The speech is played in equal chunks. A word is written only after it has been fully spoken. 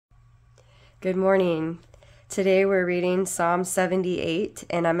Good morning. Today we're reading Psalm 78,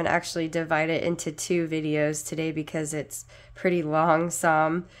 and I'm going to actually divide it into two videos today because it's a pretty long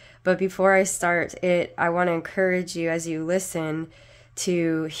psalm. But before I start it, I want to encourage you as you listen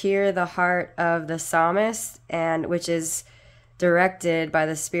to hear the heart of the psalmist, and which is directed by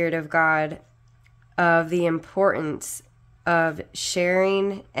the Spirit of God, of the importance of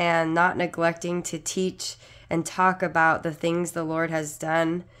sharing and not neglecting to teach and talk about the things the Lord has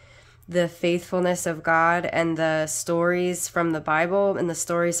done, the faithfulness of God, and the stories from the Bible and the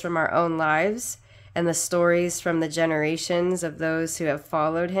stories from our own lives and the stories from the generations of those who have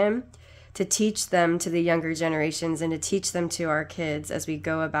followed him, to teach them to the younger generations and to teach them to our kids as we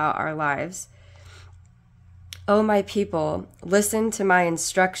go about our lives. O my people, listen to my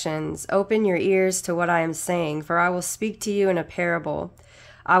instructions. Open your ears to what I am saying, for I will speak to you in a parable.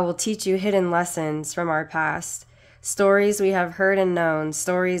 I will teach you hidden lessons from our past, stories we have heard and known,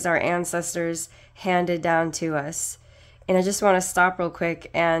 stories our ancestors handed down to us. And I just want to stop real quick,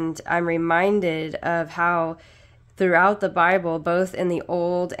 and I'm reminded of how throughout the Bible, both in the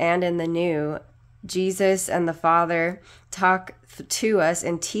Old and in the New, Jesus and the Father talk to us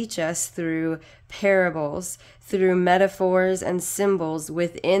and teach us through parables, through metaphors and symbols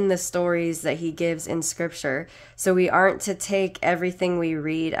within the stories that he gives in Scripture. So we aren't to take everything we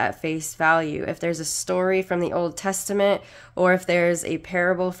read at face value. If there's a story from the Old Testament, or if there's a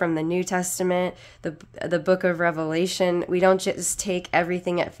parable from the New Testament, the book of Revelation, we don't just take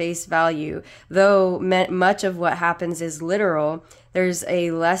everything at face value. Though much of what happens is literal, there's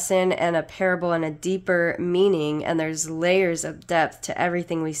a lesson and a parable and a deeper meaning, and there's layers of depth to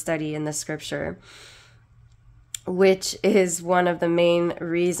everything we study in the Scripture, which is one of the main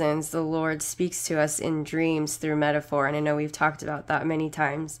reasons the Lord speaks to us in dreams through metaphor. And I know we've talked about that many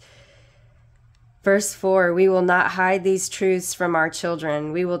times. Verse 4, we will not hide these truths from our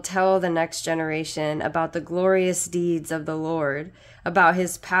children. We will tell the next generation about the glorious deeds of the Lord, about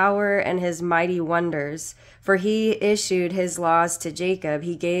his power and his mighty wonders. For he issued his laws to Jacob.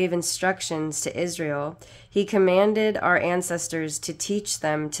 He gave instructions to Israel. He commanded our ancestors to teach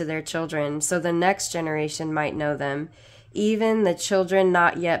them to their children, so the next generation might know them, even the children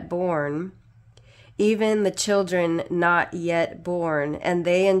not yet born. Even the children not yet born, and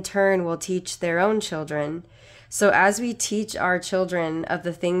they in turn will teach their own children. So as we teach our children of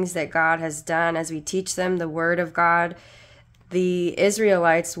the things that God has done, as we teach them the word of God, the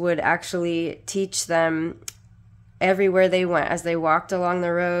Israelites would actually teach them everywhere they went, as they walked along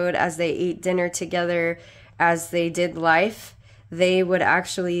the road, as they ate dinner together, as they did life. They would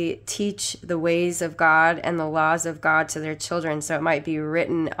actually teach the ways of God and the laws of God to their children, so it might be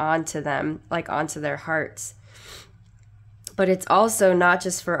written onto them, like onto their hearts. But it's also not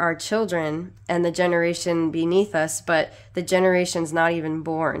just for our children and the generation beneath us, but the generations not even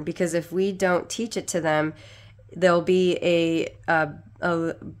born. Because if we don't teach it to them, there'll be a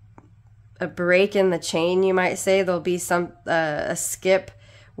break in the chain, you might say. There'll be a skip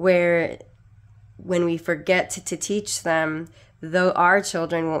where when we forget to teach them, though our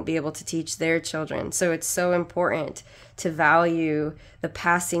children won't be able to teach their children. So it's so important to value the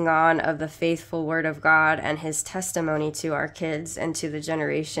passing on of the faithful word of God and his testimony to our kids and to the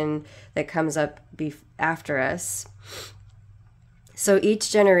generation that comes up after us. So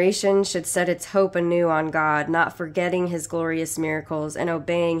each generation should set its hope anew on God, not forgetting his glorious miracles and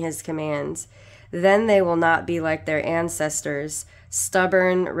obeying his commands. Then they will not be like their ancestors,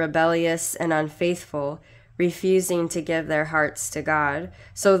 stubborn, rebellious, and unfaithful, refusing to give their hearts to God.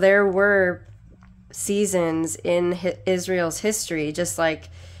 So there were seasons in Israel's history, just like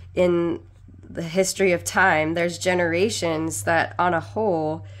in the history of time, there's generations that on a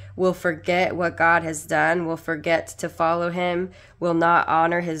whole will forget what God has done, will forget to follow him, will not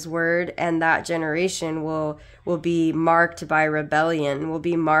honor his word, and that generation will be marked by rebellion, will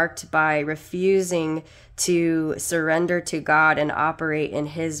be marked by refusing to surrender to God and operate in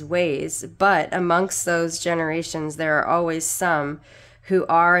his ways. But amongst those generations, there are always some who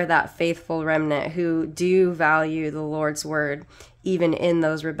are that faithful remnant, who do value the Lord's word, even in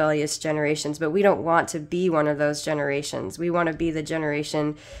those rebellious generations. But we don't want to be one of those generations. We want to be the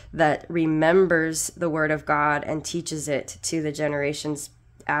generation that remembers the word of God and teaches it to the generations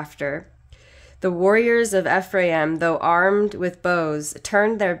after. The warriors of Ephraim, though armed with bows,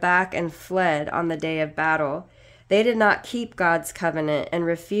 turned their back and fled on the day of battle. They did not keep God's covenant and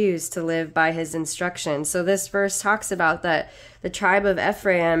refused to live by his instructions. So this verse talks about that the tribe of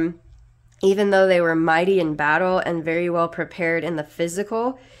Ephraim, even though they were mighty in battle and very well prepared in the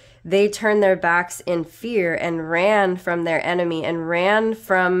physical, they turned their backs in fear and ran from their enemy and ran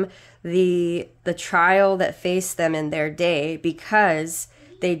from the trial that faced them in their day, because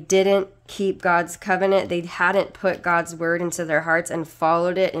They didn't keep God's covenant. They hadn't put God's word into their hearts and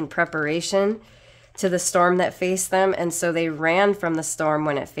followed it in preparation to the storm that faced them. And so they ran from the storm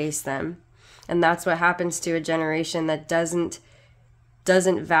when it faced them. And that's what happens to a generation that doesn't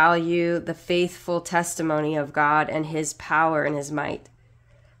value the faithful testimony of God and his power and his might.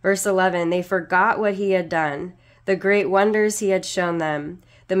 Verse 11, they forgot what he had done, the great wonders he had shown them,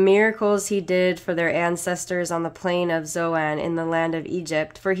 the miracles he did for their ancestors on the plain of Zoan in the land of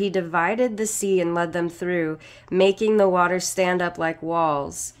Egypt. For he divided the sea and led them through, making the waters stand up like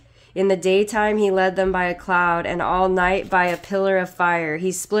walls. In the daytime he led them by a cloud, and all night by a pillar of fire.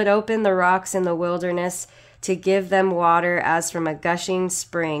 He split open the rocks in the wilderness to give them water as from a gushing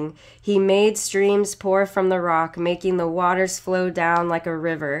spring. He made streams pour from the rock, making the waters flow down like a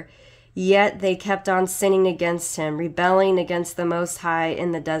river. Yet they kept on sinning against him, rebelling against the Most High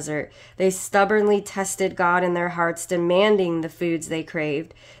in the desert. They stubbornly tested God in their hearts, demanding the foods they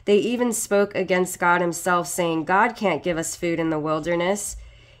craved. They even spoke against God himself, saying, God can't give us food in the wilderness.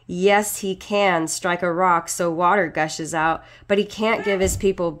 Yes, he can strike a rock so water gushes out, but he can't give his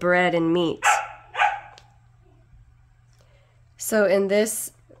people bread and meat. So in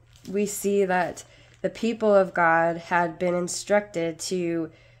this, we see that the people of God had been instructed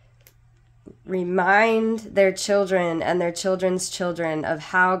to remind their children and their children's children of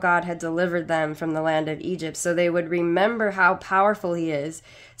how God had delivered them from the land of Egypt, so they would remember how powerful he is,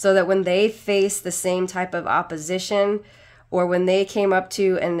 so that when they faced the same type of opposition, or when they came up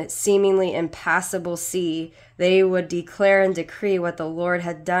to a seemingly impassable sea, they would declare and decree what the Lord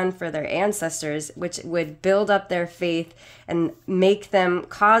had done for their ancestors, which would build up their faith and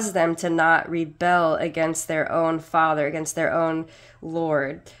cause them to not rebel against their own father, against their own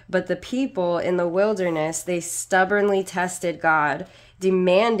Lord. But the people in the wilderness, they stubbornly tested God,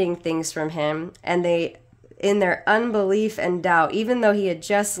 demanding things from him, and they, in their unbelief and doubt, even though he had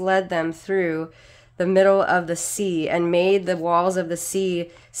just led them through the middle of the sea and made the walls of the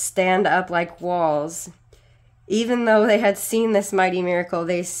sea stand up like walls, even though they had seen this mighty miracle,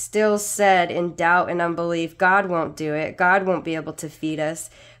 they still said in doubt and unbelief, God won't do it. God won't be able to feed us.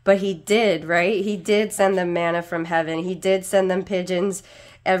 But he did, right? He did send them manna from heaven. He did send them pigeons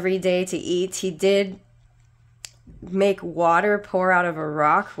every day to eat. He did make water pour out of a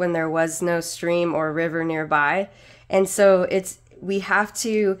rock when there was no stream or river nearby. And so we have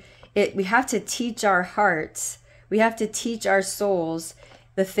to teach our hearts, we have to teach our souls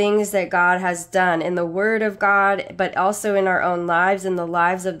the things that God has done in the Word of God, but also in our own lives and the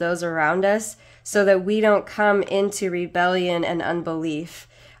lives of those around us, so that we don't come into rebellion and unbelief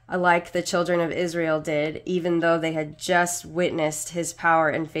like the children of Israel did, even though they had just witnessed his power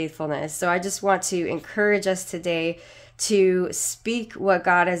and faithfulness. So I just want to encourage us today to speak what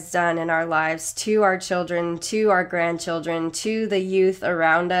God has done in our lives to our children, to our grandchildren, to the youth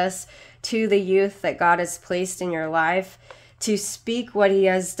around us, to the youth that God has placed in your life, to speak what he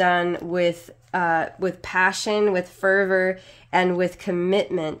has done with passion, with fervor, and with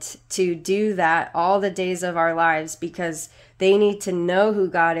commitment to do that all the days of our lives, because they need to know who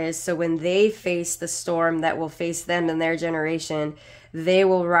God is, so when they face the storm that will face them and their generation, they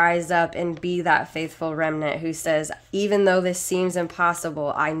will rise up and be that faithful remnant who says, even though this seems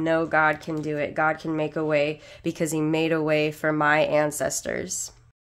impossible, I know God can do it. God can make a way because he made a way for my ancestors.